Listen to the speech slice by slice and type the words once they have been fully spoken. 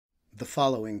The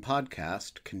following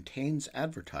podcast contains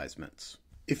advertisements.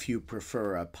 If you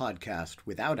prefer a podcast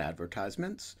without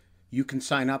advertisements, you can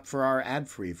sign up for our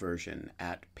ad-free version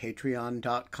at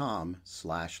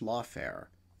patreon.com/lawfare.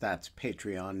 That's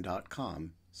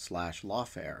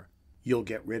patreon.com/lawfare. You'll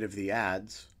get rid of the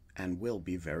ads, and we'll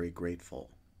be very grateful.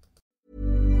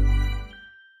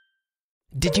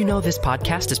 Did you know this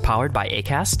podcast is powered by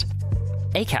Acast?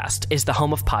 Acast is the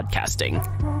home of podcasting.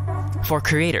 For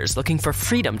creators looking for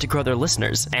freedom to grow their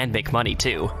listeners and make money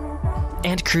too.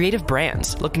 And creative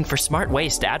brands looking for smart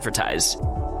ways to advertise.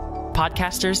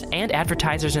 Podcasters and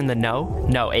advertisers in the know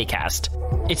Acast.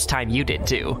 It's time you did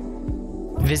too.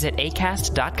 Visit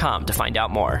acast.com to find out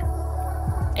more.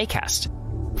 Acast,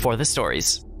 for the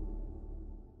stories.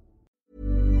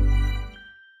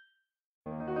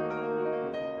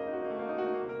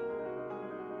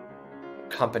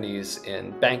 Companies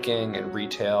in banking and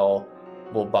retail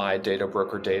will buy data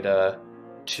broker data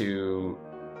to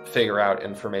figure out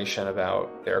information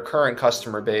about their current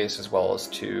customer base, as well as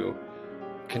to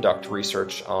conduct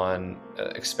research on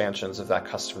expansions of that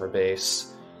customer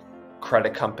base.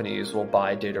 Credit companies will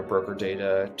buy data broker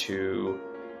data to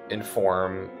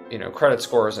inform, credit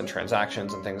scores and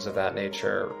transactions and things of that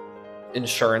nature.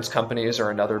 Insurance companies are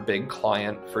another big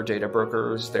client for data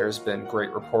brokers. There's been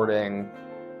great reporting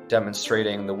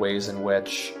demonstrating the ways in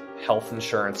which health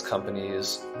insurance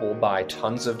companies will buy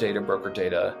tons of data broker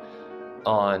data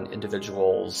on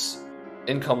individuals'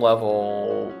 income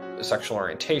level, sexual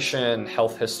orientation,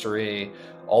 health history,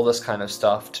 all this kind of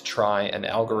stuff to try and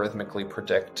algorithmically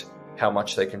predict how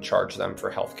much they can charge them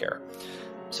for healthcare.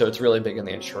 So it's really big in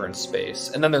the insurance space.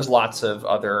 And then there's lots of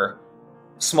other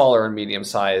smaller and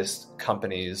medium-sized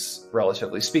companies,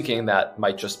 relatively speaking, that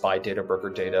might just buy data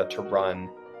broker data to run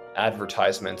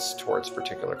advertisements towards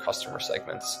particular customer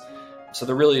segments. So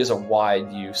there really is a wide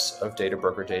use of data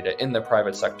broker data in the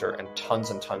private sector, and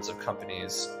tons of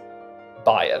companies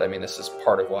buy it. I mean, this is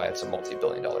part of why it's a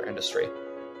multi-billion-dollar industry.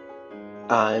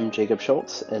 I'm Jacob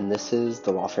Schulz, and this is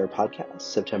the Lawfare podcast,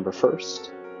 September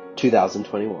 1st,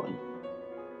 2021.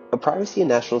 A privacy and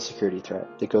national security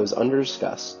threat that goes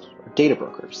under-discussed are data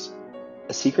brokers,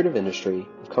 a secretive industry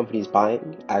of companies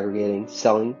buying, aggregating,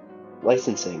 selling,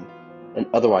 licensing, and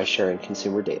otherwise sharing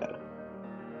consumer data.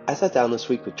 I sat down this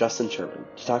week with Justin Sherman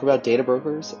to talk about data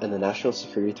brokers and the national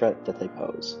security threat that they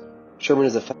pose. Sherman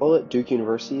is a fellow at Duke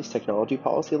University's Technology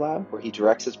Policy Lab, where he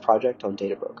directs his project on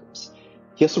data brokers.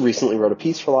 He also recently wrote a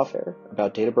piece for Lawfare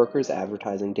about data brokers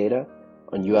advertising data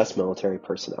on U.S. military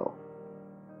personnel.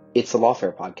 It's the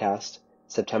Lawfare podcast,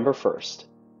 September 1st,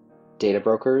 Data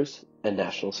Brokers and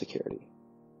National Security.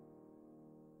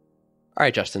 All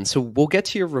right, Justin. So we'll get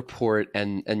to your report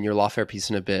and your Lawfare piece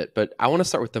in a bit, but I want to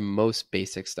start with the most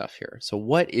basic stuff here. So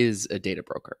what is a data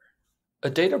broker? A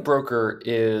data broker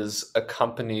is a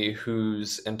company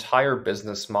whose entire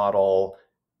business model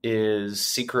is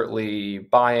secretly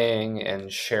buying and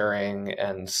sharing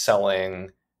and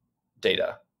selling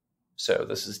data. So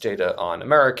this is data on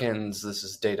Americans, this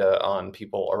is data on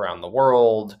people around the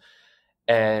world,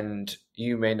 and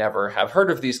you may never have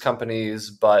heard of these companies,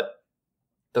 but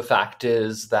the fact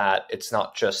is that it's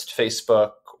not just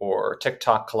Facebook or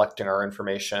TikTok collecting our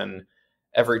information.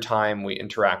 Every time we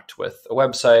interact with a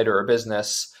website or a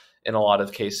business, in a lot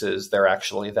of cases, they're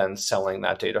actually then selling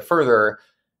that data further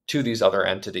to these other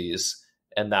entities.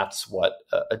 And that's what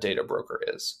a data broker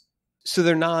is. So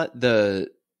they're not the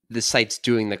sites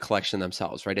doing the collection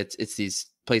themselves, right? It's these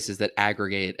places that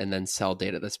aggregate and then sell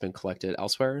data that's been collected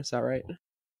elsewhere. Is that right?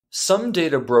 Some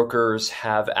data brokers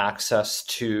have access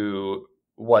to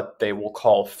what they will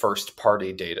call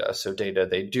first-party data. So data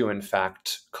they do, in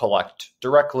fact, collect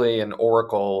directly. And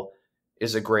Oracle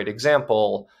is a great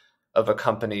example of a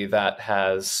company that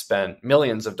has spent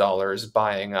millions of dollars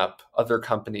buying up other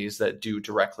companies that do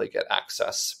directly get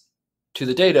access to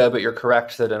the data. But you're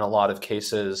correct that in a lot of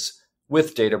cases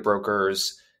with data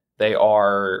brokers, they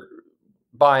are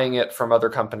buying it from other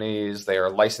companies, they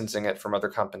are licensing it from other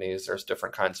companies. There's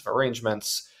different kinds of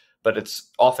arrangements, but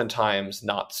it's oftentimes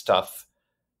not stuff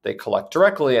they collect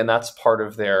directly. And that's part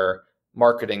of their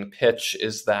marketing pitch,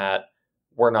 is that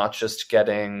we're not just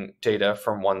getting data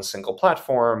from one single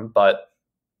platform, but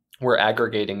we're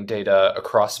aggregating data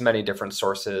across many different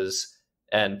sources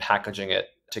and packaging it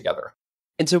together.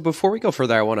 And so before we go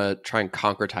further, I want to try and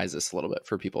concretize this a little bit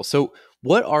for people. So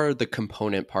what are the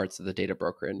component parts of the data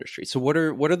broker industry? So what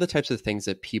are the types of things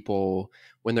that people,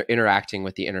 when they're interacting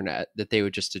with the internet, that they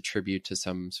would just attribute to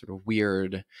some sort of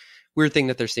weird thing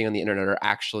that they're seeing on the internet are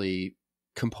actually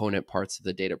component parts of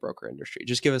the data broker industry?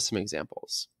 Just give us some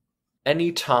examples.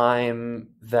 Anytime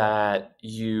that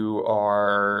you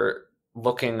are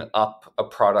looking up a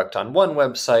product on one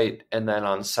website and then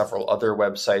on several other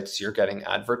websites, you're getting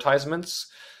advertisements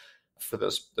for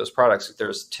those products.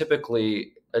 There's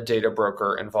typically a data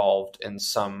broker involved in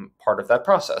some part of that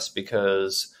process,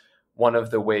 because one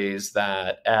of the ways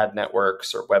that ad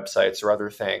networks or websites or other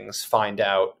things find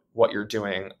out what you're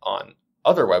doing on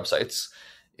other websites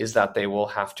is that they will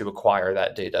have to acquire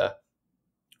that data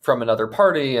from another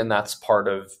party, and that's part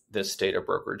of this data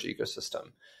brokerage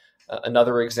ecosystem.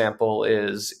 Another example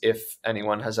is if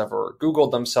anyone has ever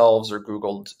Googled themselves or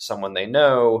Googled someone they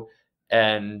know,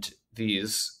 and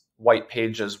these white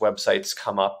pages websites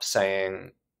come up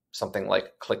saying something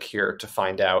like, click here to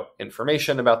find out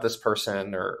information about this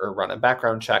person or run a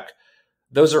background check.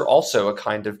 Those are also a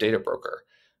kind of data broker,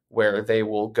 where they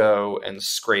will go and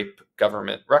scrape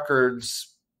government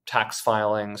records, tax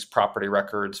filings, property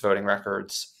records, voting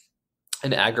records,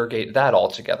 and aggregate that all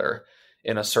together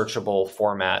in a searchable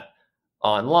format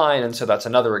online. And so that's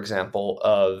another example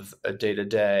of a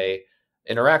day-to-day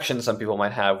interaction some people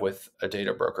might have with a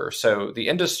data broker. So the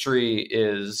industry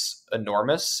is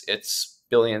enormous. It's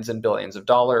billions and billions of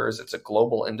dollars. It's a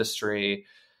global industry.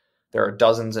 There are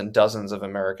dozens and dozens of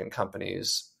American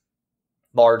companies,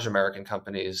 large American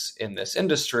companies in this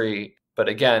industry. But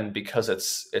again, because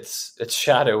it's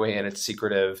shadowy and it's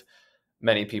secretive,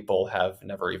 many people have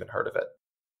never even heard of it.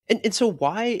 And so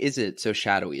why is it so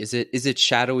shadowy? Is it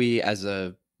shadowy as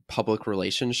a public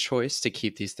relations choice to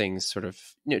keep these things sort of,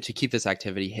 to keep this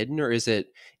activity hidden? Or is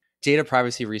it data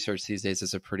privacy research these days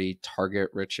is a pretty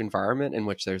target-rich environment in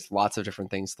which there's lots of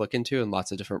different things to look into and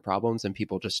lots of different problems, and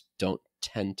people just don't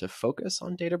tend to focus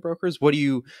on data brokers?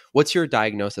 What's your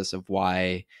diagnosis of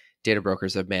why data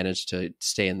brokers have managed to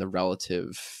stay in the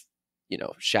relative,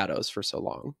 shadows for so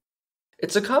long?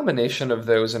 It's a combination of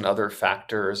those and other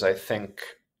factors, I think,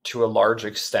 to a large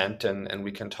extent, and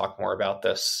we can talk more about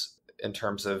this in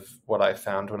terms of what I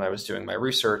found when I was doing my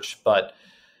research, but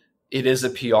it is a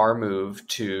PR move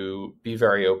to be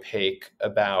very opaque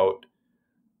about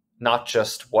not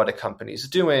just what a company's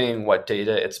doing, what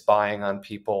data it's buying on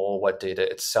people, what data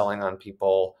it's selling on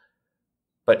people,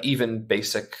 but even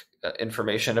basic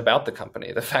information about the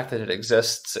company, the fact that it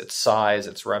exists, its size,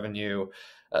 its revenue.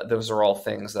 Those are all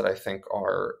things that I think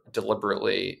are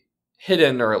deliberately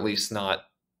hidden, or at least not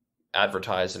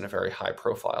advertised in a very high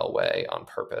profile way on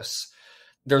purpose.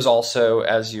 There's also,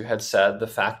 as you had said, the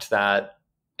fact that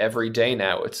every day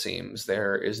now, it seems,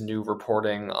 there is new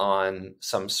reporting on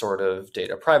some sort of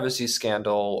data privacy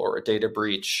scandal or a data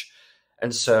breach.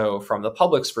 And so from the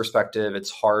public's perspective, it's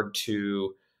hard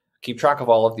to keep track of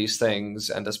all of these things.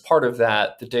 And as part of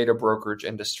that, the data brokerage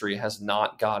industry has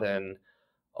not gotten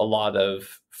a lot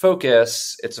of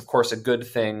focus. It's, of course, a good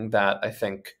thing that I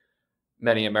think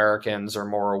many Americans are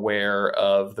more aware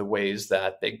of the ways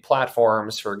that big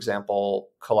platforms, for example,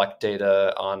 collect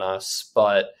data on us.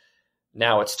 But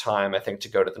now it's time, I think, to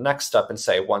go to the next step and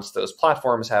say, once those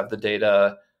platforms have the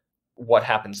data, what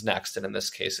happens next? And in this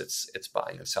case, it's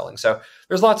buying and selling. So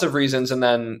there's lots of reasons. And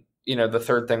then, the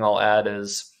third thing I'll add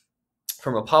is,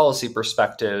 from a policy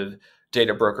perspective,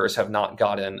 data brokers have not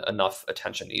gotten enough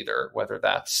attention either, whether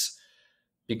that's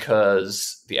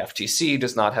because the FTC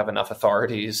does not have enough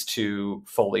authorities to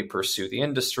fully pursue the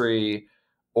industry,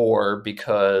 or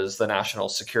because the national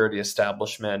security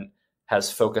establishment has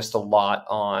focused a lot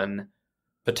on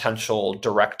potential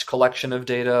direct collection of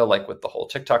data, like with the whole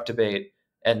TikTok debate,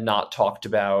 and not talked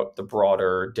about the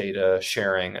broader data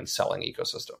sharing and selling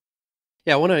ecosystem.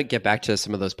 Yeah, I want to get back to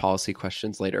some of those policy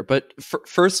questions later. But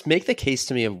first, make the case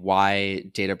to me of why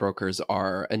data brokers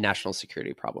are a national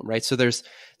security problem, right? So there's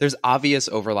obvious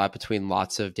overlap between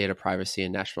lots of data privacy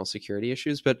and national security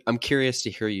issues, but I'm curious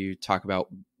to hear you talk about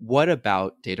what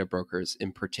about data brokers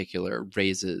in particular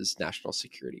raises national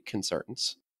security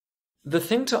concerns. The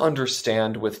thing to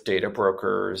understand with data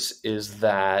brokers is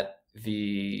that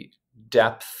the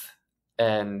depth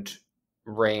and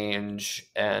range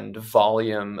and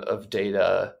volume of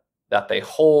data that they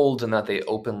hold and that they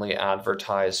openly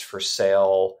advertise for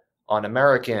sale on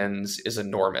Americans is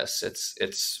enormous.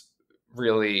 It's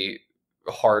really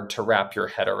hard to wrap your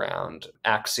head around.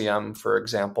 Axiom, for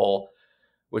example,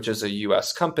 which is a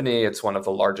US company, it's one of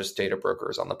the largest data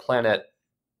brokers on the planet,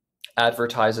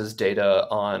 advertises data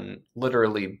on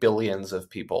literally billions of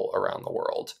people around the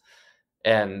world.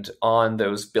 And on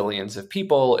those billions of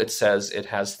people, it says it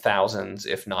has thousands,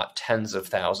 if not tens of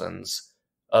thousands,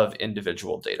 of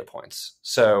individual data points.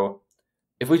 So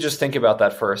if we just think about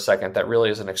that for a second, that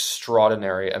really is an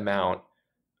extraordinary amount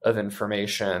of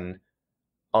information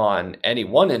on any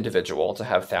one individual to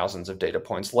have thousands of data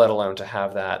points, let alone to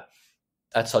have that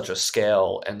at such a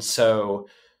scale. And so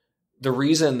The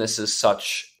reason this is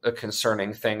such a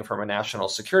concerning thing from a national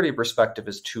security perspective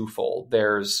is twofold.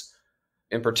 There's,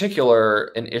 in particular,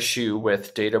 an issue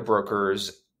with data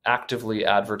brokers actively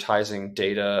advertising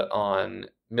data on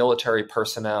military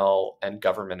personnel and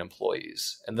government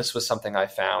employees. And this was something I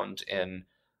found in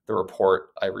the report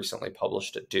I recently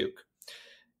published at Duke,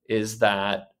 is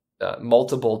that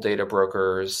multiple data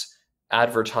brokers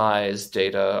advertise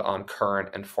data on current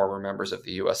and former members of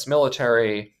the US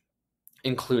military,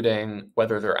 including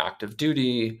whether they're active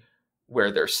duty,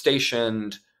 where they're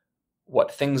stationed,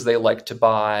 what things they like to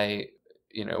buy,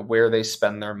 where they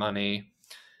spend their money.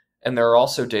 And there are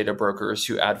also data brokers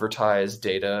who advertise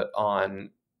data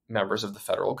on members of the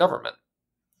federal government.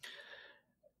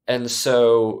 And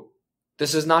so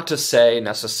this is not to say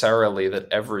necessarily that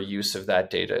every use of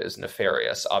that data is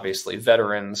nefarious. Obviously,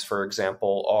 veterans, for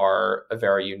example, are a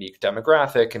very unique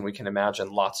demographic, and we can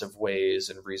imagine lots of ways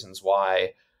and reasons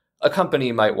why a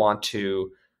company might want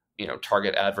to,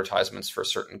 target advertisements for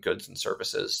certain goods and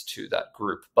services to that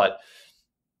group. But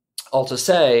all to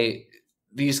say,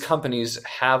 these companies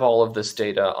have all of this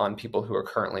data on people who are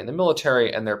currently in the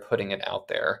military, and they're putting it out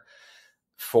there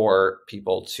for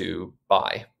people to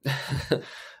buy.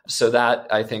 So that,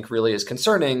 I think, really is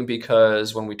concerning,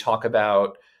 because when we talk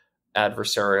about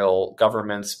adversarial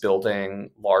governments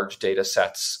building large data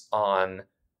sets on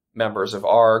members of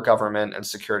our government and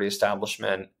security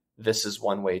establishment, this is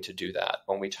one way to do that.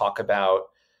 When we talk about,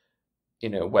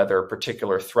 whether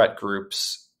particular threat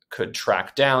groups could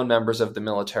track down members of the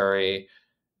military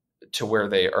to where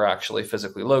they are actually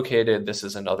physically located, this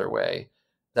is another way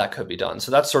that could be done.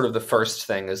 So that's sort of the first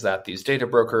thing, is that these data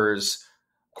brokers,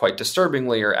 quite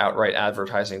disturbingly, are outright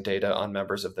advertising data on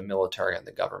members of the military and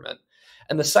the government.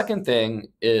 And the second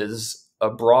thing is a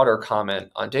broader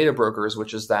comment on data brokers,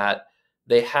 which is that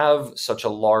they have such a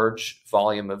large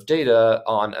volume of data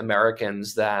on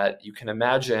Americans that you can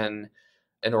imagine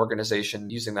an organization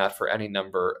using that for any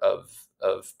number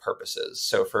of purposes.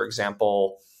 So, for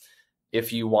example,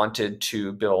 if you wanted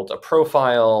to build a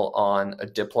profile on a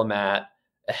diplomat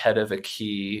ahead of a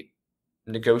key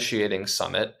negotiating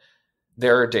summit,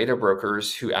 there are data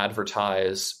brokers who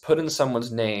advertise, put in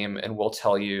someone's name, and will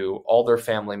tell you all their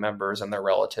family members and their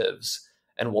relatives,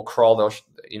 and will crawl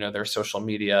their social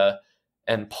media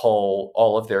and pull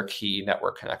all of their key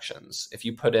network connections. If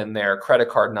you put in their credit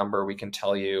card number, we can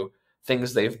tell you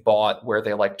things they've bought, where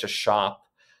they like to shop.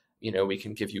 We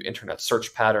can give you internet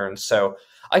search patterns. So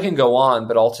I can go on,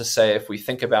 but all to say, if we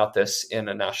think about this in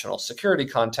a national security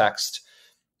context,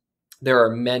 there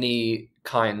are many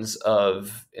kinds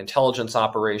of intelligence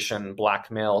operation,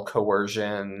 blackmail,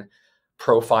 coercion,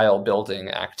 profile building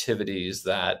activities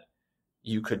that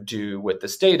you could do with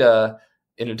this data,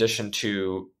 in addition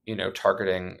to,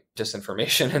 targeting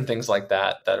disinformation and things like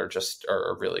that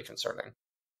are really concerning.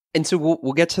 And so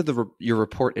we'll get to your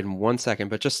report in one second,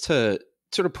 but just to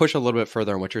sort of push a little bit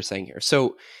further on what you're saying here.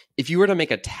 So if you were to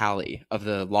make a tally of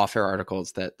the Lawfare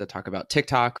articles that talk about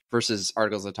TikTok versus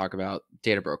articles that talk about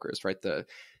data brokers, right? The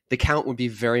count would be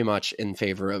very much in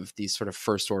favor of these sort of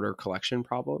first order collection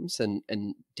problems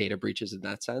and data breaches in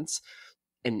that sense.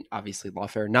 And obviously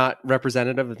Lawfare, not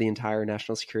representative of the entire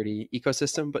national security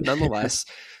ecosystem, but nonetheless.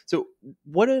 So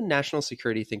what do national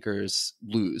security thinkers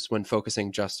lose when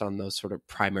focusing just on those sort of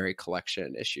primary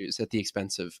collection issues at the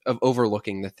expense of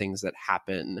overlooking the things that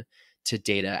happen to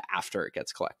data after it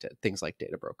gets collected, things like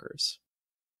data brokers?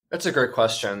 That's a great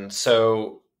question.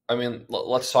 So,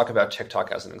 let's talk about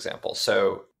TikTok as an example.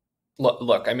 So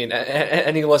look,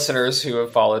 any listeners who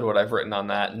have followed what I've written on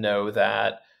that know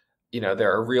that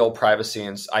there are real privacy,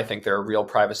 and I think there are real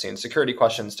privacy and security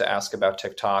questions to ask about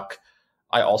TikTok.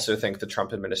 I also think the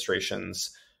Trump administration's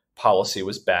policy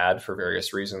was bad for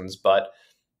various reasons. But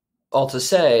all to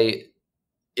say,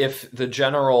 if the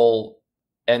general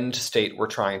end state we're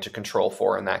trying to control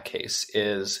for in that case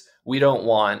is we don't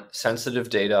want sensitive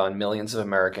data on millions of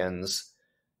Americans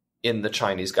in the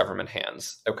Chinese government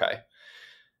hands, okay.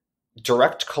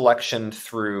 Direct collection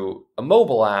through a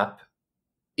mobile app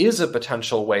is a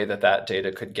potential way that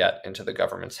data could get into the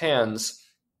government's hands,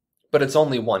 but it's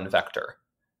only one vector.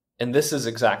 And this is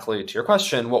exactly, to your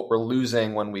question, what we're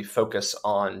losing when we focus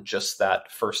on just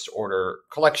that first order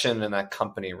collection and that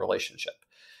company relationship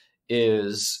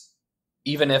is,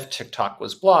 even if TikTok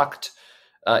was blocked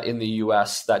in the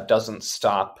US, that doesn't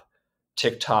stop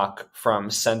TikTok from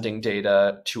sending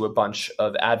data to a bunch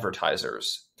of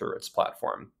advertisers through its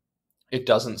platform. It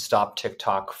doesn't stop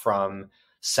TikTok from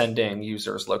sending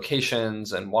users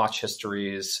locations and watch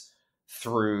histories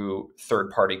through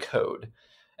third-party code.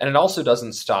 And it also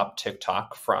doesn't stop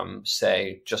TikTok from,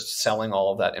 say, just selling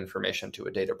all of that information to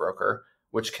a data broker,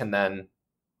 which can then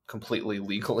completely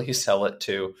legally sell it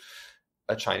to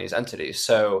a Chinese entity.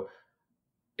 So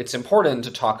it's important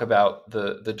to talk about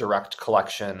the direct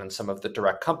collection and some of the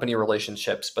direct company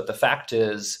relationships. But the fact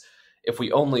is, if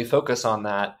we only focus on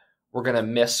that, we're going to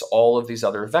miss all of these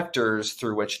other vectors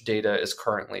through which data is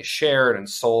currently shared and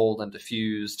sold and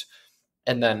diffused.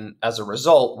 And then as a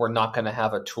result, we're not going to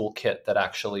have a toolkit that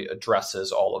actually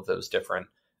addresses all of those different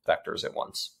vectors at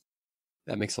once.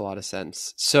 That makes a lot of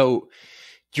sense. So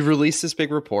you released this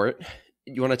big report.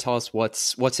 You want to tell us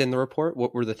what's in the report?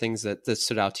 What were the things that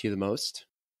stood out to you the most?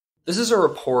 This is a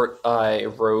report I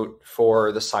wrote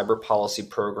for the cyber policy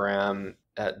program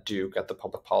at Duke, at the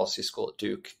public policy school at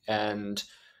Duke. And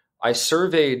I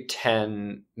surveyed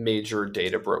 10 major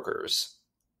data brokers.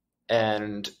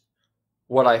 And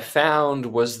what I found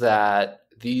was that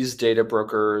these data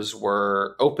brokers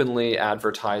were openly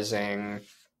advertising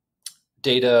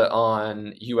data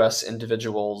on US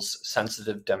individuals'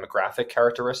 sensitive demographic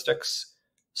characteristics.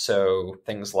 So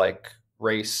things like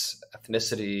race,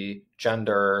 ethnicity,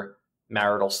 gender,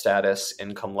 marital status,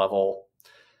 income level.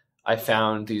 I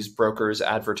found these brokers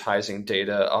advertising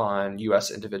data on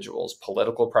US individuals'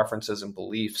 political preferences and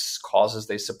beliefs, causes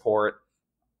they support,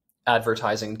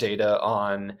 advertising data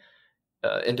on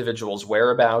individuals'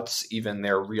 whereabouts, even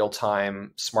their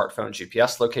real-time smartphone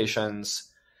GPS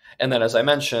locations. And then, as I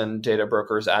mentioned, data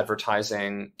brokers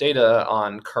advertising data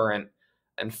on current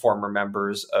and former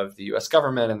members of the US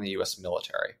government and the US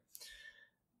military.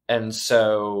 And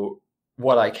so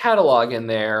what I catalog in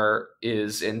there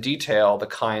is in detail the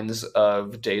kinds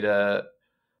of data,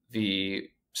 the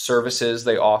services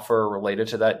they offer related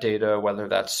to that data, whether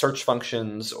that's search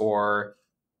functions or,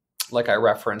 like I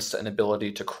referenced, an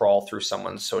ability to crawl through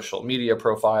someone's social media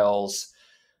profiles.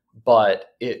 But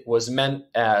it was meant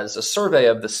as a survey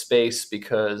of the space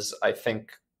because I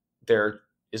think there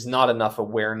is not enough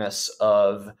awareness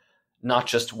of not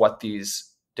just what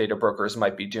these data brokers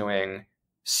might be doing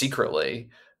secretly,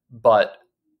 but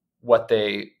what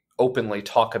they openly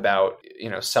talk about,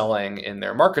 selling in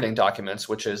their marketing documents,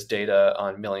 which is data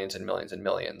on millions and millions and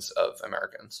millions of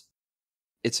Americans.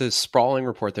 It's a sprawling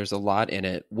report. There's a lot in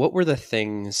it. What were the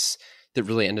things that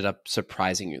really ended up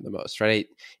surprising you the most, right?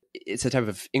 It's a type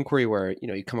of inquiry where,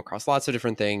 you come across lots of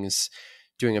different things,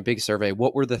 doing a big survey.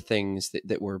 What were the things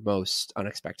that were most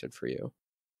unexpected for you?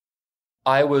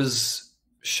 I was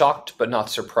shocked but not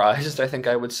surprised, I think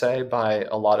I would say, by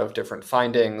a lot of different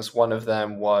findings. One of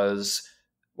them was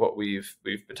what we've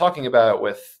been talking about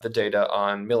with the data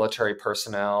on military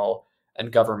personnel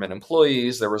and government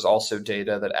employees. There was also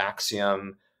data that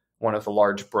Axiom, one of the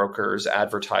large brokers,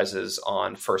 advertises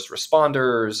on first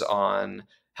responders, on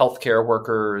healthcare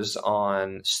workers,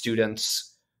 on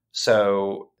students.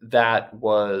 So that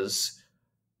was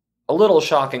a little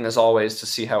shocking, as always, to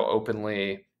see how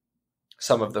openly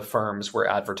some of the firms were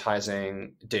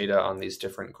advertising data on these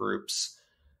different groups.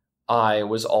 I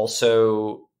was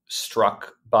also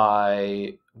struck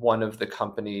by one of the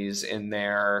companies in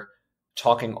there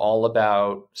talking all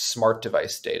about smart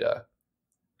device data.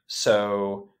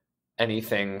 So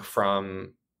anything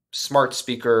from smart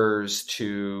speakers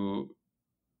to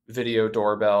video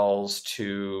doorbells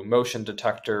to motion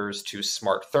detectors to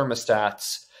smart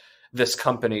thermostats. This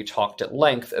company talked at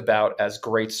length about as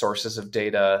great sources of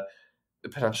data,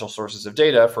 potential sources of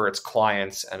data for its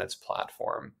clients and its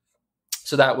platform.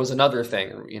 So that was another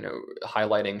thing,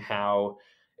 highlighting how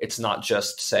it's not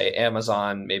just, say,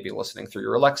 Amazon maybe listening through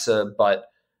your Alexa, but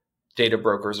data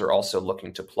brokers are also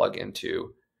looking to plug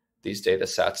into these data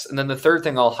sets. And then the third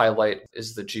thing I'll highlight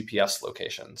is the GPS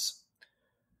locations,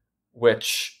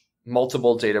 which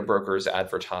multiple data brokers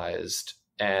advertised,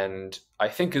 and I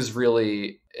think is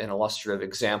really an illustrative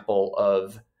example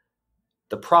of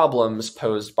the problems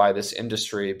posed by this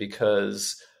industry,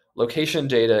 because location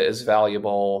data is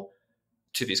valuable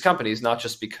to these companies, not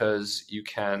just because you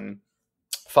can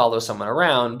follow someone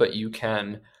around, but you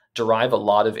can derive a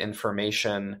lot of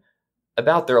information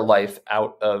about their life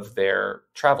out of their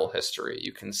travel history.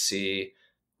 You can see,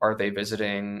 are they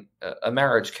visiting a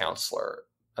marriage counselor,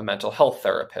 a mental health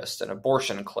therapist, an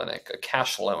abortion clinic, a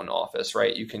cash loan office,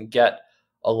 right? You can get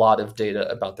a lot of data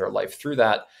about their life through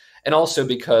that. And also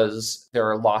because there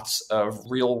are lots of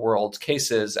real world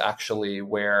cases actually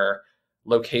where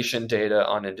location data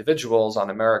on individuals, on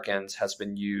Americans, has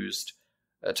been used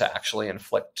to actually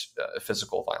inflict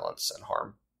physical violence and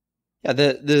harm. Yeah,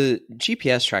 the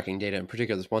GPS tracking data in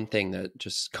particular is one thing that,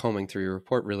 just combing through your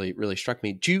report, really struck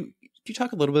me. Do you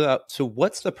talk a little bit about, so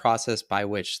what's the process by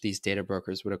which these data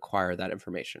brokers would acquire that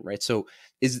information, right? So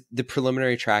is the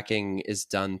preliminary tracking is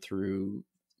done through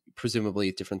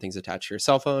presumably different things attached to your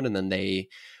cell phone, and then they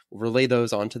relay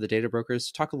those onto the data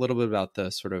brokers. Talk a little bit about the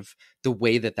sort of the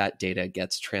way that that data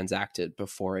gets transacted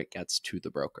before it gets to the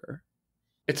broker.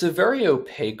 It's a very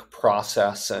opaque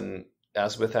process, and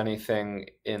as with anything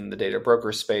in the data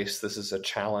broker space, this is a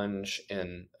challenge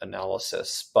in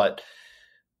analysis. But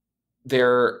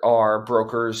there are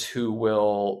brokers who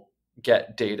will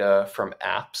get data from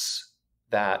apps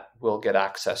that will get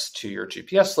access to your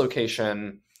GPS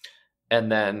location,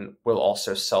 and then will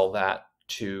also sell that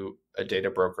to a data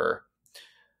broker.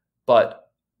 But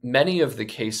many of the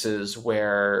cases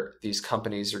where these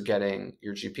companies are getting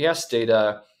your GPS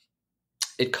data,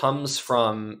 it comes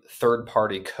from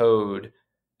third-party code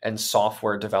and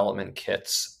software development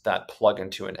kits that plug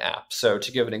into an app. So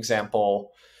to give an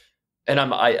example, and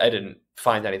I didn't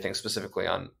find anything specifically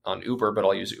on Uber, but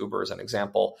I'll use Uber as an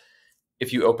example.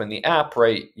 If you open the app,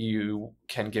 right, you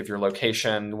can give your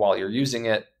location while you're using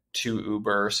it to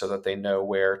Uber so that they know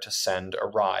where to send a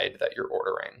ride that you're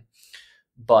ordering.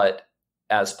 But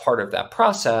as part of that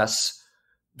process,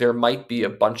 there might be a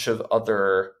bunch of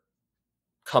other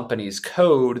companies'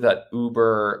 code that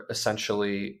Uber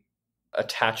essentially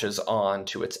attaches on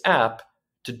to its app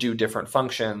to do different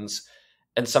functions.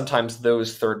 And sometimes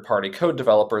those third-party code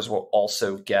developers will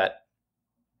also get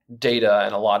data,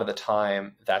 and a lot of the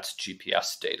time that's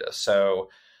GPS data. So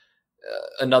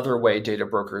another way data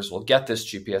brokers will get this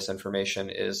GPS information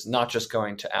is not just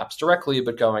going to apps directly,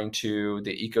 but going to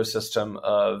the ecosystem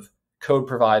of code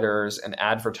providers and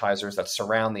advertisers that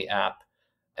surround the app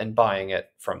and buying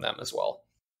it from them as well.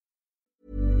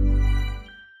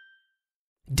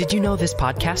 Did you know this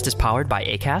podcast is powered by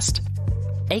Acast?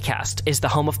 Acast is the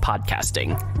home of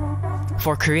podcasting.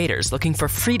 For creators looking for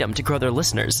freedom to grow their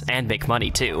listeners and make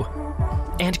money too.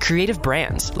 And creative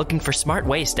brands looking for smart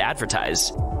ways to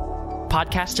advertise.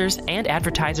 Podcasters and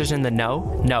advertisers in the know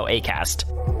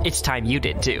Acast. It's time you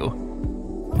did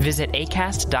too. Visit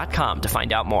acast.com to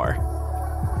find out more.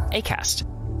 Acast,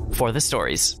 for the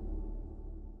stories.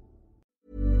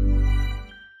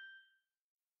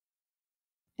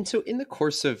 And so in the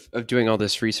course of doing all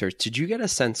this research, did you get a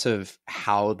sense of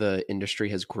how the industry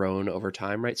has grown over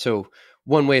time, right? So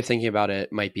one way of thinking about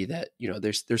it might be that,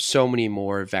 there's so many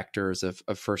more vectors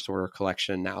of first order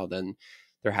collection now than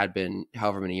there had been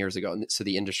however many years ago. And so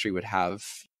the industry would have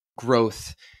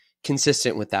growth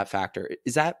consistent with that factor.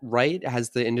 Is that right? Has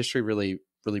the industry really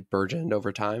burgeoned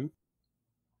over time?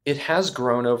 It has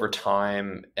grown over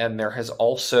time, and there has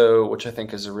also, which I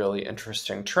think is a really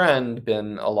interesting trend,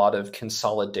 been a lot of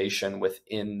consolidation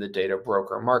within the data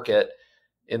broker market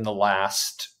in the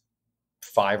last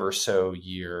 5 or so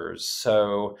years.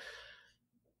 So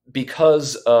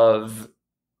because of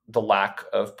the lack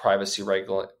of privacy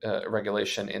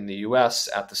regulation in the US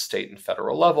at the state and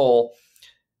federal level,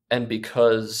 and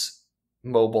because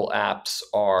mobile apps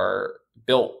are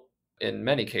built in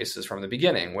many cases from the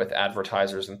beginning with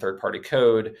advertisers and third-party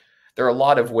code, there are a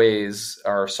lot of ways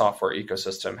our software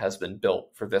ecosystem has been built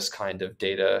for this kind of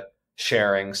data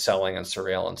sharing, selling, and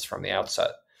surveillance from the outset.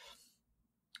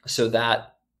 So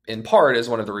that, in part, is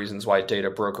one of the reasons why data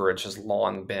brokerage has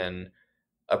long been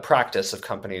a practice of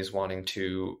companies wanting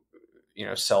to,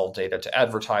 sell data to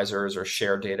advertisers or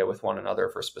share data with one another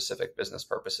for specific business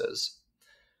purposes.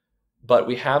 But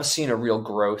we have seen a real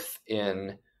growth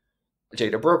in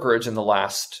data brokerage in the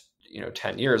last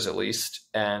 10 years at least,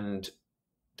 and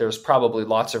there's probably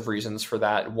lots of reasons for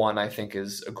that. One, I think,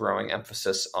 is a growing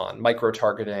emphasis on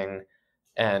micro-targeting,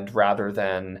 and rather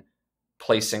than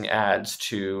placing ads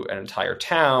to an entire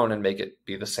town and make it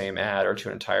be the same ad, or to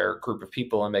an entire group of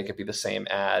people and make it be the same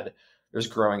ad, there's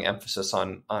growing emphasis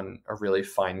on a really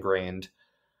fine-grained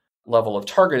level of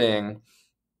targeting,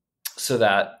 so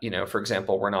that, for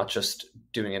example, we're not just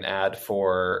doing an ad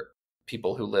for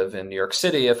people who live in New York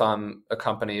City if I'm a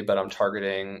company, but I'm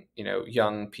targeting,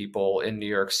 young people in New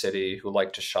York City who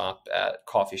like to shop at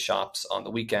coffee shops on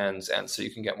the weekends. And so you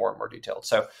can get more and more detailed.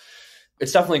 So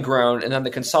it's definitely grown. And then the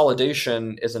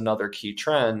consolidation is another key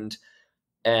trend.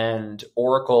 And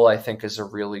Oracle, I think, is a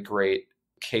really great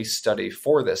case study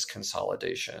for this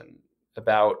consolidation.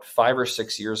 About 5 or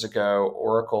 6 years ago,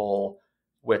 Oracle,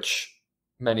 which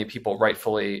many people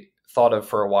rightfully thought of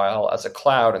for a while as a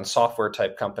cloud and software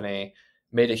type company,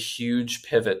 made a huge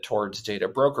pivot towards data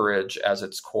brokerage as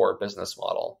its core business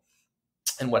model.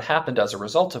 And what happened as a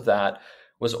result of that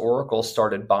was Oracle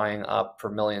started buying up for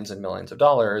millions and millions of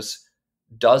dollars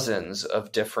dozens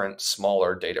of different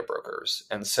smaller data brokers.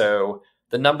 And so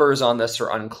the numbers on this are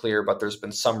unclear, but there's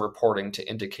been some reporting to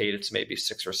indicate it's maybe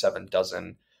 6 or 7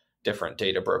 dozen different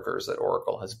data brokers that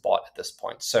Oracle has bought at this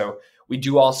point. So we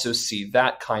do also see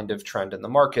that kind of trend in the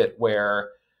market where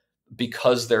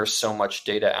because there's so much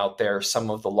data out there, some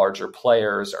of the larger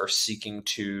players are seeking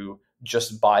to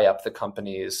just buy up the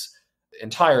companies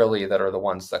entirely that are the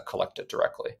ones that collect it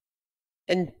directly.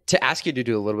 And to ask you to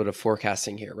do a little bit of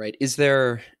forecasting here, right? Is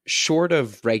there, short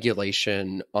of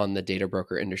regulation on the data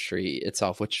broker industry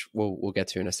itself, which we'll get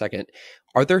to in a second,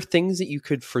 are there things that you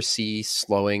could foresee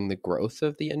slowing the growth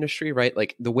of the industry, right?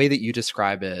 Like the way that you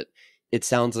describe it, it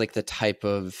sounds like the type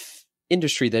of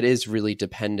industry that is really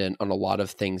dependent on a lot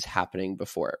of things happening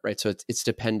before it, right? So it's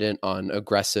dependent on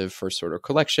aggressive first order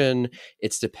collection.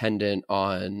 It's dependent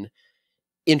on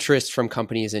interest from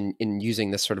companies in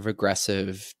using this sort of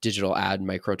aggressive digital ad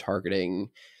micro-targeting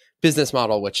business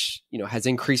model, which, you know, has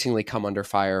increasingly come under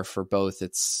fire for both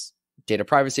its data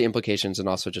privacy implications and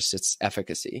also just its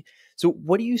efficacy. So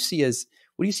what do you see as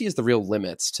the real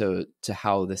limits to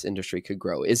how this industry could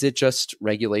grow? Is it just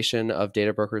regulation of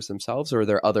data brokers themselves, or are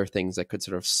there other things that could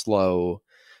sort of slow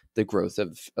the growth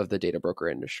of the data broker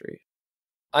industry?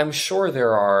 I'm sure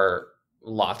there are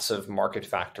lots of market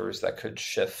factors that could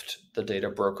shift the data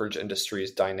brokerage industry's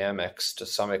dynamics to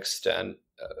some extent.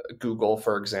 Google,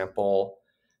 for example,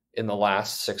 in the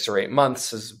last 6 or 8 months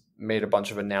has made a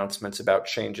bunch of announcements about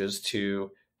changes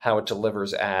to how it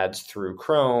delivers ads through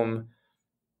Chrome,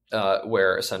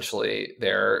 where essentially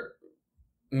they're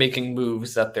making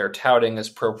moves that they're touting as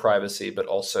pro-privacy, but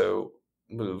also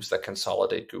moves that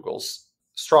consolidate Google's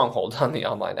stronghold on the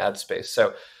online ad space.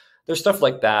 So there's stuff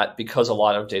like that, because a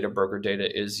lot of data broker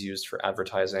data is used for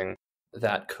advertising,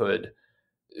 that could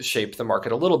shape the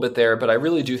market a little bit there. But I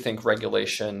really do think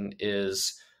regulation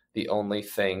is the only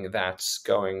thing that's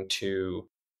going to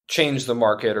change the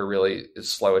market or really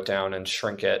slow it down and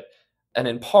shrink it. And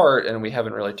in part, and we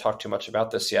haven't really talked too much about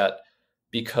this yet,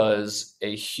 because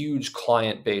a huge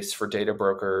client base for data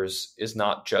brokers is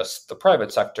not just the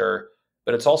private sector,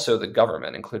 but it's also the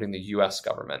government, including the US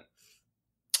government,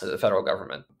 the federal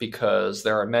government, because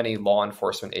there are many law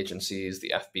enforcement agencies,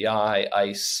 the FBI,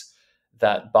 ICE,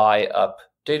 that buy up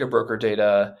data broker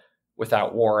data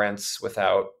without warrants,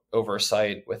 without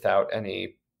oversight, without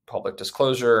any public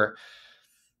disclosure,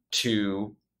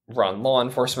 to run law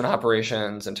enforcement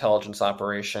operations, intelligence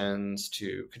operations,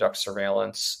 to conduct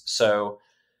surveillance. So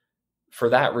for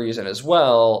that reason as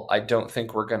well, I don't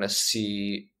think we're going to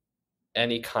see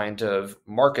any kind of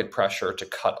market pressure to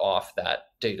cut off that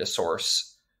data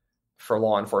source for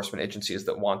law enforcement agencies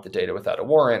that want the data without a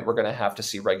warrant. We're going to have to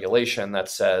see regulation that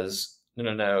says,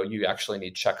 no, you actually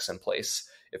need checks in place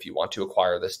if you want to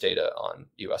acquire this data on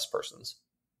US persons.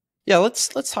 Yeah, let's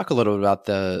talk a little bit about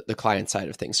the client side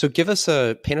of things. So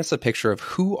paint us a picture of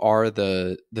who are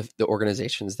the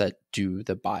organizations that do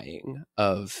the buying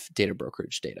of data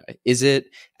brokerage data. Is it,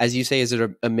 as you say, is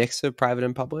it a mix of private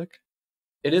and public?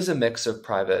 It is a mix of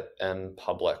private and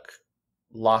public.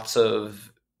 Lots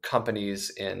of companies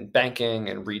in banking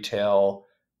and retail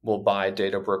will buy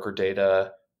data broker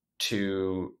data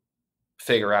to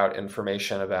figure out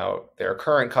information about their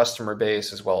current customer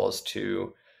base, as well as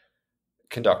to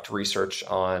conduct research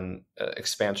on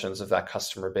expansions of that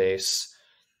customer base.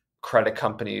 Credit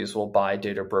companies will buy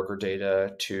data broker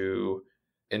data to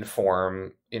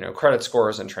inform, credit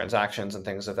scores and transactions and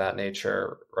things of that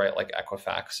nature, right? Like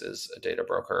Equifax is a data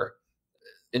broker.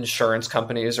 Insurance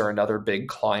companies are another big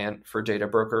client for data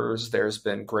brokers. There's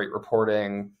been great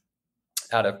reporting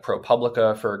out of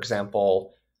ProPublica, for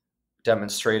example,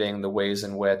 demonstrating the ways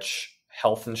in which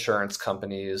health insurance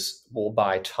companies will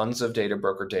buy tons of data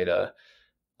broker data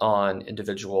on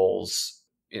individuals,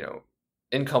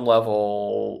 income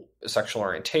level, sexual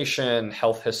orientation,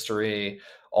 health history,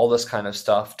 all this kind of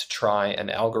stuff to try and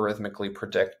algorithmically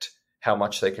predict how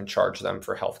much they can charge them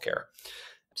for healthcare.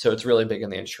 So it's really big in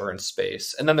the insurance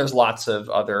space. And then there's lots of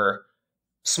other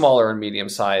smaller and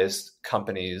medium-sized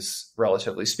companies,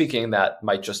 relatively speaking, that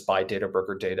might just buy data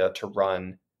broker data to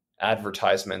run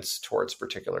advertisements towards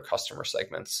particular customer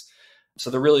segments. So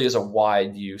there really is a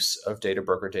wide use of data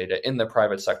broker data in the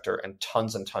private sector, and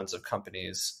tons of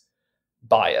companies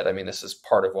buy it. I mean, this is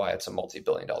part of why it's a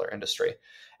multi-billion-dollar industry.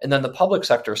 And then the public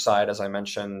sector side, as I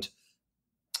mentioned,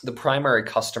 the primary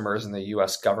customers in the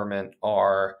US government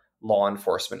are law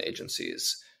enforcement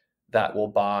agencies that will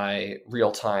buy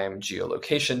real-time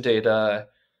geolocation data,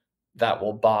 that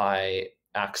will buy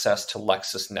access to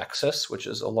LexisNexis, which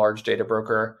is a large data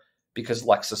broker, because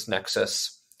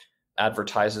LexisNexis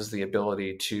advertises the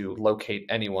ability to locate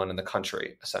anyone in the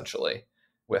country, essentially,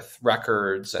 with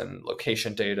records and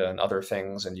location data and other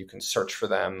things, and you can search for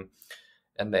them.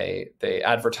 And they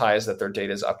advertise that their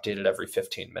data is updated every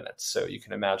 15 minutes. So you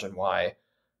can imagine why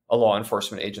a law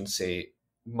enforcement agency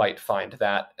might find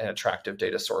that an attractive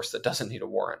data source that doesn't need a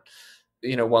warrant.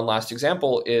 One last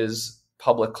example is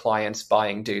public clients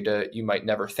buying data you might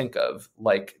never think of,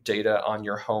 like data on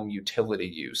your home utility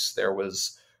use. There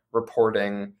was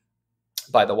reporting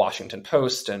by the Washington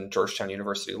Post and Georgetown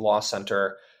University Law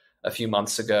Center a few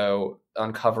months ago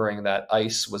uncovering that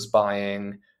ICE was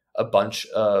buying a bunch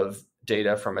of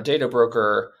data from a data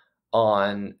broker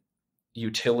on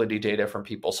utility data from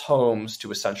people's homes to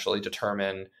essentially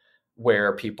determine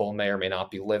where people may or may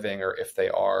not be living or if they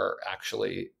are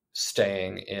actually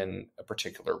staying in a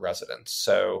particular residence.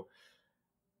 So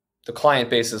the client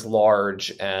base is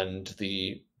large and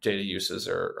the data uses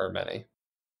are many.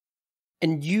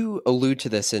 And you allude to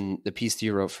this in the piece that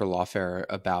you wrote for Lawfare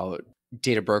about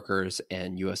data brokers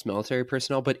and U.S. military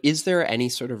personnel, but is there any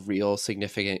sort of real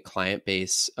significant client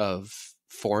base of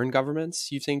foreign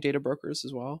governments using data brokers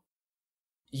as well?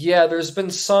 Yeah, there's been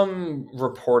some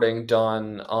reporting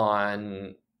done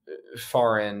on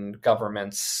foreign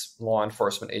governments, law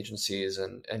enforcement agencies,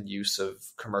 and use of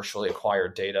commercially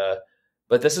acquired data.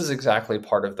 But this is exactly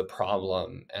part of the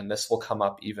problem, and this will come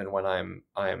up even when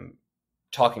I'm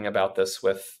talking about this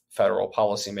with federal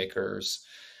policymakers,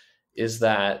 is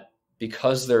that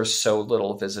because there's so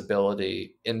little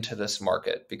visibility into this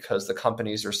market, because the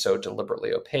companies are so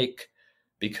deliberately opaque,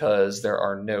 because there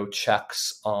are no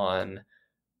checks on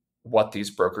what these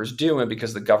brokers do, and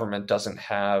because the government doesn't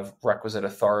have requisite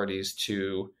authorities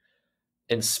to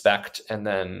inspect and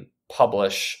then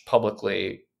publish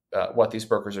publicly what these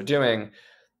brokers are doing,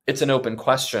 it's an open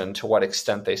question to what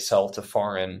extent they sell to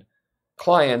foreign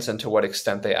clients and to what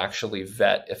extent they actually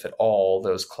vet, if at all,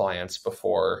 those clients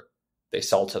before they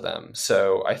sell to them.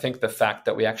 So I think the fact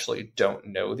that we actually don't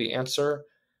know the answer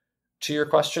to your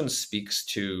question speaks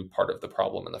to part of the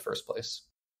problem in the first place.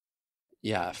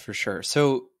 Yeah, for sure.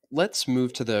 So let's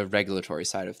move to the regulatory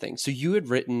side of things. So you had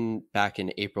written back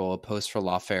in April a post for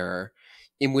Lawfare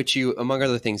in which you, among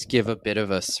other things, give a bit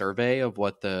of a survey of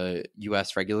what the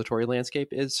U.S. regulatory landscape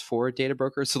is for data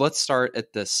brokers. So let's start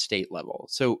at the state level.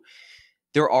 So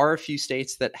there are a few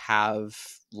states that have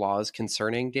laws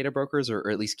concerning data brokers, or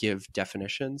at least give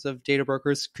definitions of data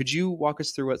brokers. Could you walk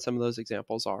us through what some of those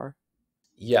examples are?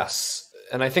 Yes.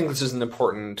 And I think this is an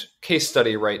important case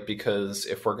study, right? Because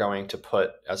if we're going to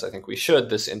put, as I think we should,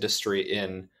 this industry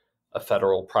in a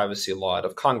federal privacy law out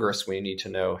of Congress, we need to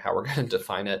know how we're going to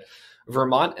define it.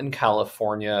 Vermont and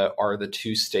California are the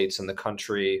two states in the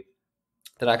country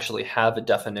that actually have a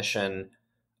definition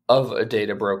of a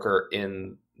data broker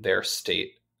in their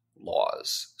state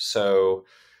laws. So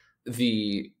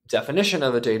the definition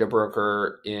of a data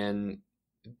broker in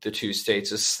the two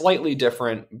states is slightly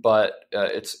different, but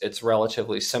it's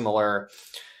relatively similar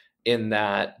in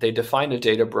that they define a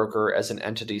data broker as an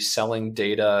entity selling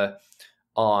data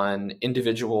on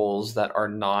individuals that are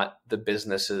not the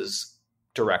business's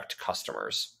direct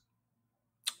customers.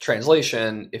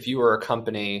 Translation, if you are a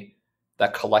company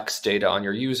that collects data on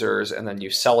your users and then you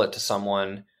sell it to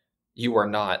someone, you are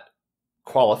not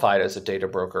qualified as a data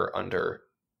broker under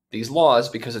these laws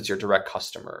because it's your direct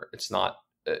customer. It's not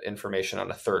information on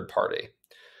a third party.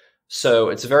 So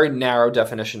it's a very narrow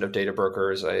definition of data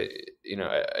brokers. I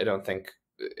don't think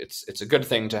it's a good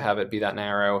thing to have it be that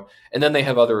narrow. And then they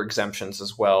have other exemptions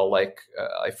as well. Like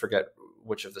I forget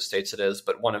which of the states it is,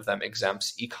 but one of them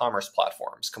exempts e-commerce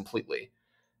platforms completely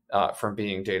from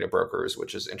being data brokers,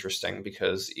 which is interesting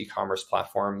because e-commerce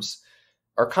platforms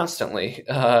are constantly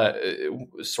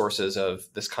sources of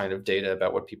this kind of data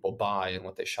about what people buy and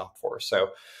what they shop for.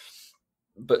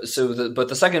 But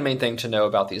the second main thing to know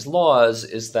about these laws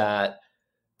is that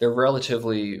they're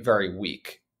relatively very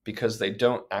weak because they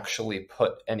don't actually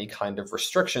put any kind of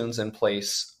restrictions in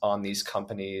place on these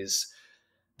companies.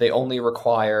 They only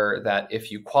require that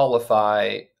if you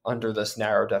qualify under this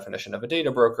narrow definition of a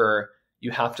data broker,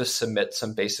 you have to submit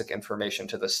some basic information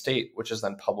to the state, which is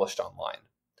then published online.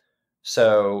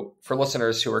 So for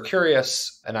listeners who are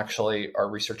curious, and actually our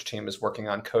research team is working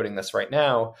on coding this right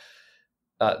now,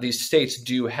 these states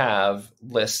do have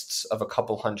lists of a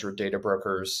couple hundred data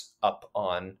brokers up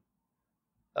on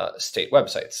state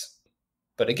websites.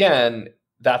 But again,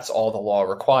 that's all the law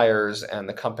requires, and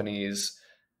the companies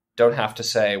don't have to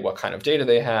say what kind of data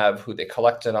they have, who they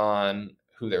collect it on,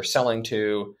 who they're selling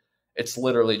to. It's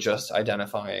literally just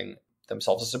identifying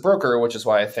themselves as a broker, which is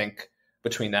why I think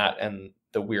between that and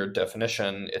the weird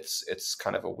definition, it's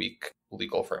kind of a weak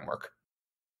legal framework.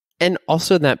 And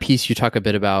also in that piece, you talk a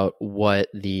bit about what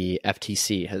the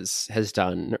FTC has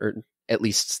done, or at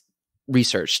least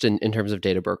researched in terms of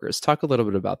data brokers. Talk a little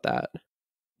bit about that.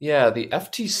 Yeah, the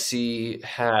FTC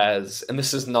has, and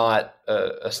this is not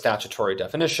a statutory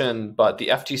definition, but the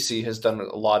FTC has done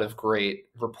a lot of great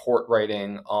report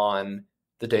writing on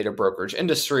the data brokerage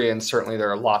industry. And certainly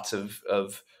there are lots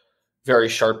of very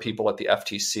sharp people at the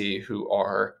FTC who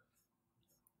are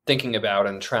thinking about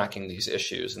and tracking these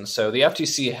issues. And so the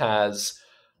FTC has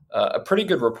a pretty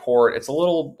good report. It's a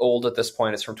little old at this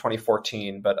point. It's from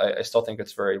 2014, but I still think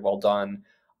it's very well done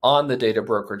on the data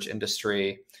brokerage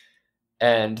industry.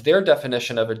 And their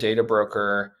definition of a data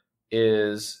broker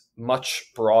is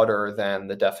much broader than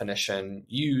the definition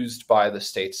used by the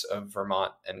states of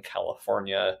Vermont and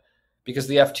California, because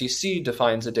the FTC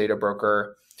defines a data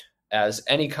broker as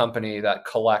any company that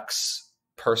collects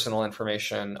personal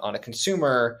information on a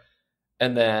consumer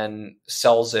and then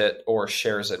sells it or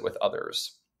shares it with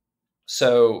others.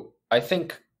 So I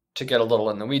think, to get a little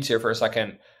in the weeds here for a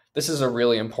second, this is a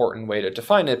really important way to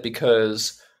define it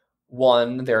because,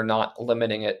 one, they're not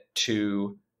limiting it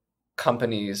to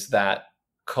companies that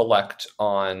collect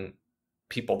on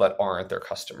people that aren't their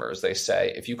customers. They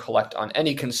say if you collect on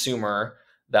any consumer,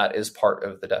 that is part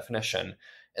of the definition.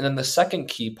 And then the second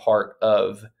key part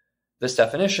of this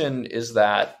definition is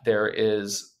that there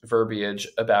is verbiage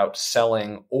about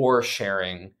selling or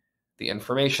sharing the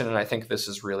information. And I think this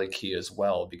is really key as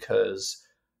well, because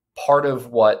part of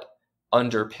what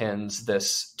underpins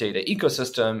this data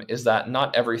ecosystem is that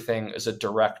not everything is a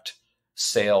direct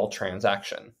sale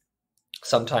transaction.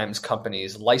 Sometimes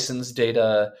companies license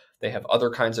data, they have other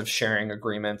kinds of sharing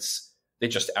agreements, they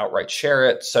just outright share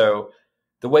it. So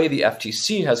the way the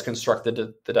FTC has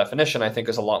constructed the definition, I think,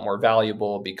 is a lot more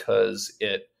valuable because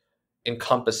it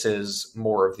encompasses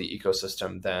more of the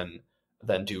ecosystem than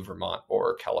do Vermont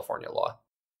or California law.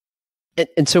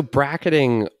 And so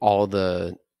bracketing all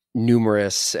the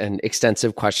numerous and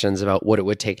extensive questions about what it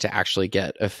would take to actually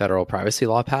get a federal privacy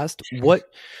law passed,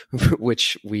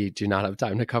 which we do not have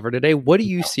time to cover today, what do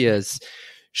you see as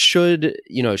should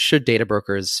data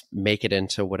brokers make it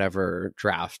into whatever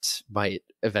draft might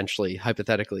eventually,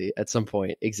 hypothetically, at some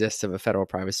point exist of a federal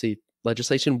privacy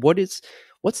legislation? What's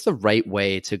the right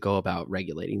way to go about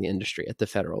regulating the industry at the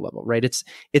federal level, right?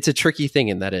 It's a tricky thing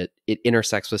in that it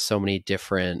intersects with so many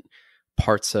different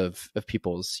parts of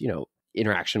people's,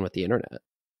 interaction with the internet.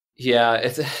 Yeah,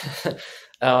 it's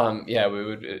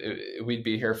we'd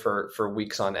be here for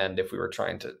weeks on end if we were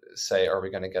trying to say, are we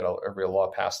going to get a real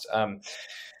law passed?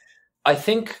 I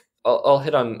think I'll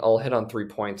hit on 3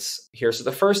 points here. So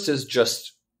the first is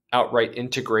just outright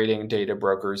integrating data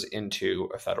brokers into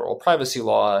a federal privacy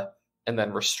law and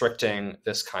then restricting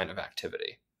this kind of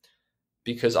activity.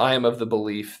 Because I am of the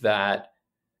belief that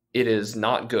it is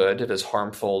not good, it is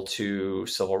harmful to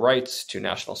civil rights, to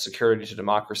national security, to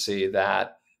democracy,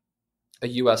 that a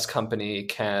US company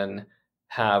can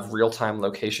have real-time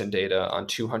location data on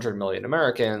 200 million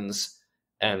Americans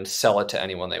and sell it to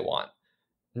anyone they want.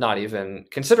 Not even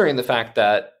considering the fact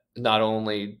that not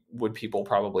only would people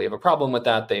probably have a problem with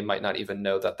that, they might not even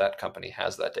know that that company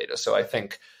has that data. So I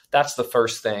think that's the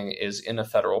first thing, is in a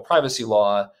federal privacy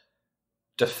law,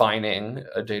 defining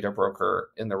a data broker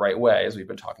in the right way, as we've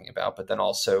been talking about, but then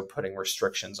also putting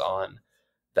restrictions on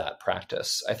that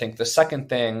practice. I think the second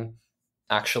thing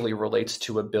actually relates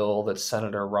to a bill that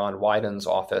Senator Ron Wyden's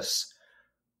office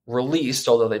released,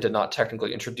 although they did not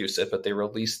technically introduce it, but they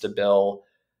released a bill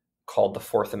called the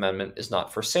Fourth Amendment is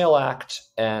Not for Sale Act.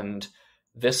 And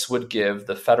this would give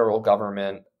the federal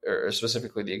government, or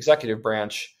specifically the executive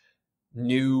branch,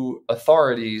 new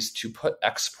authorities to put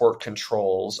export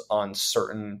controls on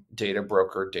certain data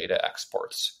broker data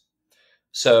exports.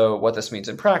 So what this means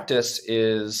in practice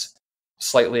is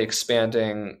slightly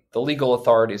expanding the legal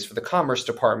authorities for the Commerce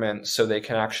Department so they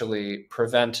can actually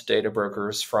prevent data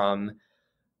brokers from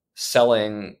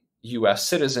selling US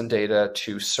citizen data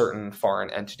to certain foreign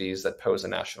entities that pose a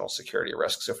national security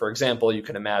risk. So for example, you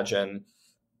can imagine,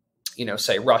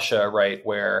 say Russia, right,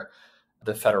 where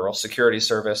the Federal Security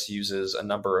Service uses a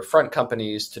number of front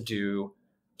companies to do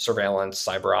surveillance,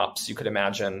 cyber ops. You could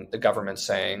imagine the government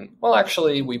saying, well,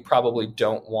 actually, we probably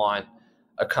don't want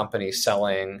a company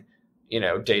selling,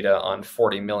 data on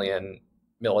 40 million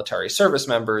military service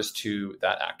members to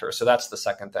that actor. So that's the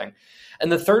second thing.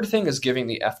 And the third thing is giving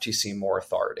the FTC more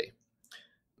authority.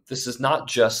 This is not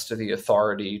just the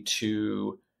authority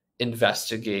to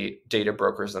investigate data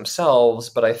brokers themselves,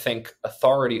 but I think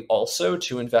authority also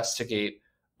to investigate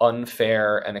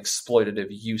unfair and exploitative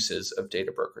uses of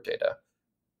data broker data.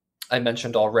 I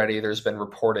mentioned already there's been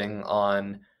reporting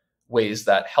on ways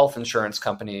that health insurance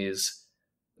companies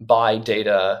buy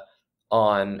data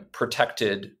on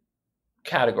protected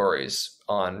categories,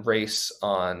 on race,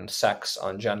 on sex,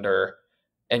 on gender,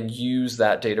 and use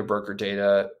that data broker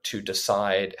data to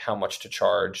decide how much to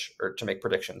charge or to make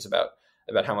predictions about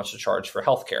how much to charge for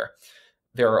healthcare.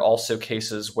 There are also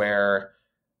cases where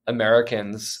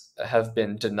Americans have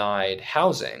been denied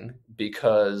housing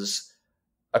because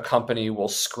a company will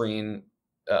screen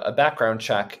a background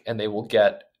check and they will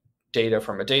get data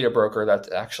from a data broker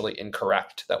that's actually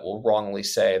incorrect, that will wrongly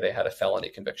say they had a felony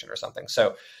conviction or something.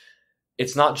 So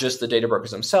it's not just the data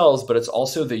brokers themselves, but it's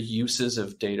also the uses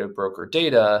of data broker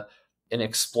data in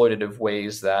exploitative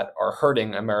ways that are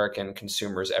hurting American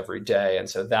consumers every day. And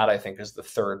so that, I think, is the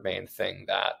third main thing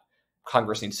that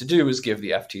Congress needs to do, is give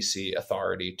the FTC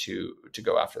authority to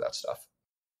go after that stuff.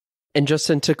 And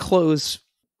Justin, to close,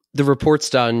 the report's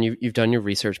done, you've done your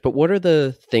research, but what are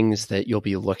the things that you'll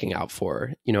be looking out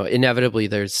for? Inevitably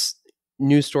there's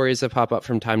news stories that pop up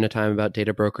from time to time about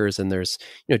data brokers, and there's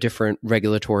different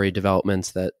regulatory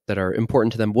developments that are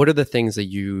important to them. What are the things that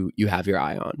you have your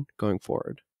eye on going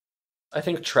forward? I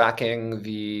think tracking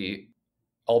the,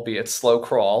 albeit slow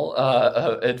crawl,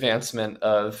 advancement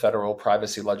of federal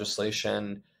privacy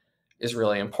legislation is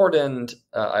really important.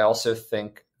 I also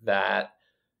think that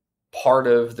part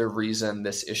of the reason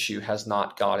this issue has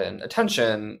not gotten the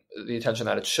attention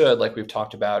that it should, like we've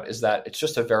talked about, is that it's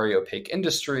just a very opaque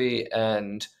industry,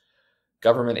 and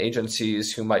government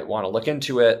agencies who might want to look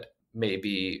into it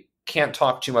maybe can't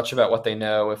talk too much about what they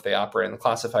know if they operate in the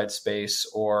classified space,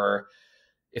 or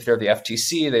if they're the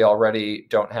FTC, they already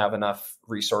don't have enough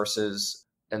resources.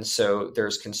 And so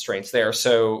there's constraints there.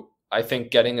 So I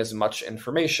think getting as much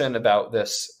information about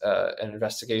this and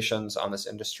investigations on this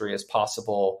industry as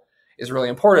possible is really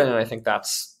important. And I think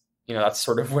that's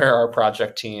sort of where our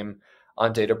project team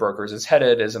on data brokers is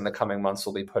headed, is in the coming months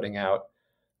we'll be putting out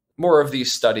more of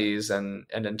these studies, and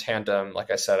in tandem,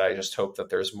 like I said, I just hope that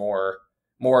there's more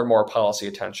and more policy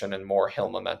attention and more Hill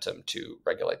momentum to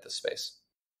regulate this space.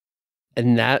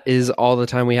 And that is all the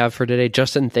time we have for today.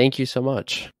 Justin, thank you so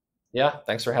much. Yeah,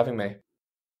 thanks for having me.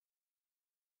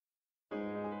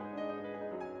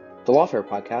 The Lawfare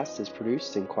podcast is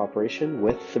produced in cooperation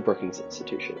with the Brookings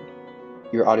Institution.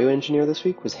 Your audio engineer this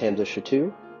week was Hamza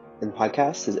Shatu, and the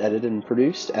podcast is edited and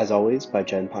produced, as always, by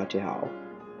Jen Patihao.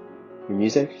 Your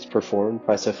music is performed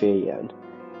by Sophia Yen.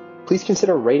 Please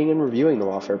consider rating and reviewing the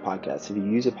Lawfare podcast if you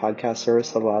use a podcast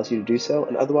service that allows you to do so,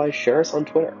 and otherwise share us on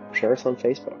Twitter, share us on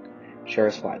Facebook. Share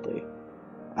us widely.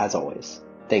 As always,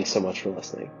 thanks so much for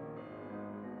listening.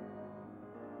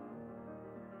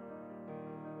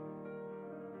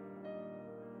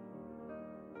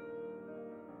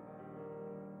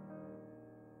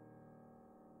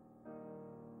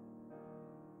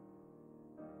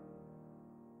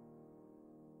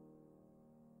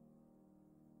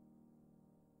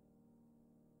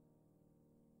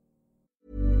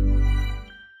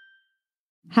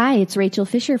 Hi, it's Rachel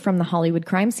Fisher from the Hollywood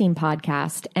Crime Scene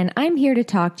podcast, and I'm here to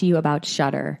talk to you about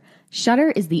Shudder. Shudder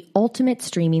is the ultimate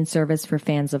streaming service for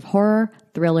fans of horror,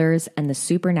 thrillers, and the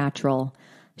supernatural.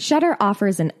 Shudder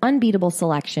offers an unbeatable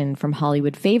selection from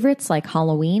Hollywood favorites like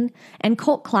Halloween and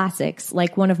cult classics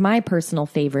like one of my personal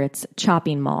favorites,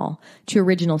 Chopping Mall, to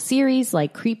original series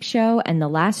like Creepshow and The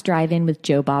Last Drive-In with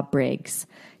Joe Bob Briggs.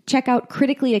 Check out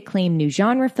critically acclaimed new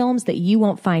genre films that you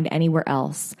won't find anywhere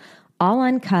else, all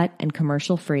uncut and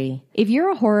commercial-free. If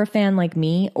you're a horror fan like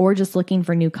me or just looking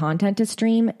for new content to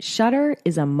stream, Shudder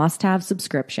is a must-have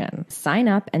subscription. Sign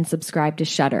up and subscribe to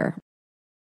Shudder